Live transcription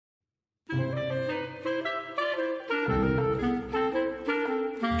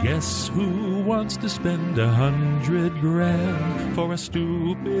Guess who wants to spend $100,000 for a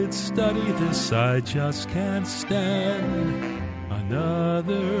stupid study? This I just can't stand.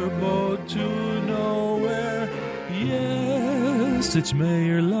 Another boat to nowhere. Yes, it's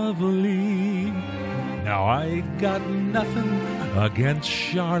Mayor Lovely. Now I got nothing against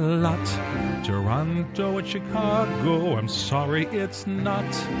Charlotte, Toronto and Chicago. I'm sorry, it's not.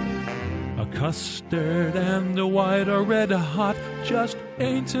 A custard and a white or red hot just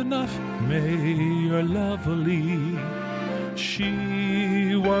ain't enough, Mayor Lovely.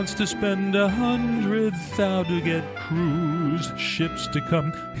 She wants to spend $100,000 to get cruise ships to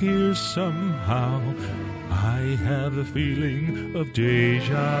come here somehow. I have a feeling of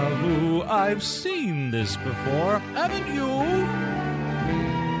deja vu. I've seen this before, haven't you?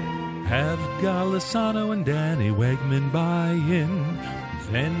 Have Golisano and Danny Wegman buy in,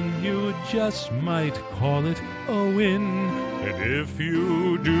 then you just might call it a win. And if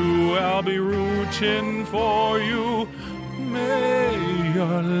you do, I'll be rooting for you,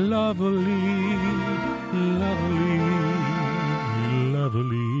 Mayor Lovely, Lovely,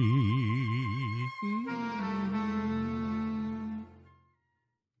 Lovely.